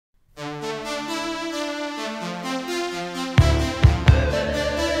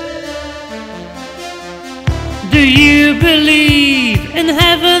believe in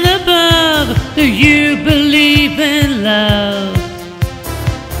heaven above? Do you believe in love?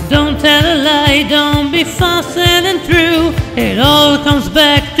 Don't tell a lie, don't be false and untrue. It all comes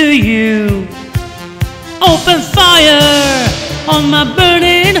back to you. Open fire on my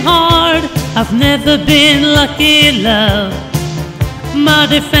burning heart. I've never been lucky in love. My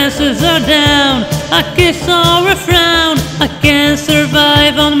defenses are down, a kiss or a frown. I can't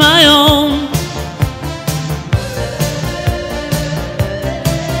survive on my own.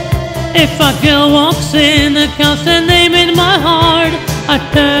 If a girl walks in and calls her name in my heart, I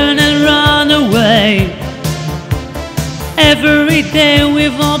turn and run away. Every day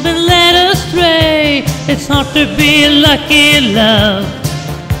we've all been led astray. It's hard to be lucky in love.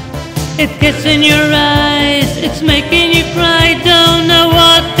 It gets in your eyes, it's making you cry. Don't know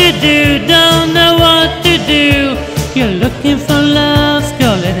what to do, don't know what to do. You're looking for love,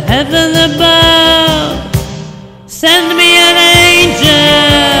 call it heaven above. Send me an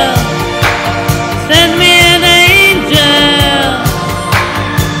angel, send me an angel,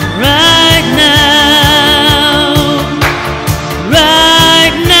 right now,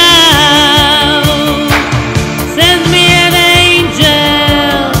 right now. Send me an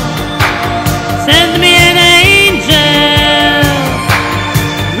angel, send me an angel,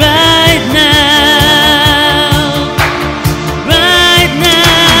 right now, right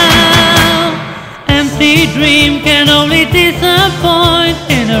now. Empty dream can only disappoint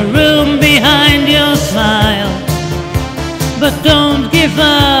in a room behind your smile. But don't give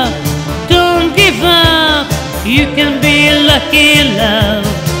up, don't give up. You can be lucky in love.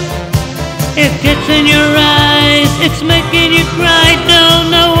 It gets in your eyes, it's making you cry. Don't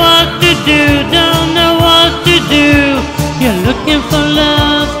know what to do, don't know what to do. You're looking for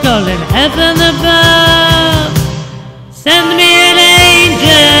love, call it heaven above. Send me an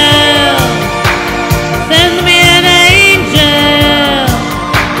angel.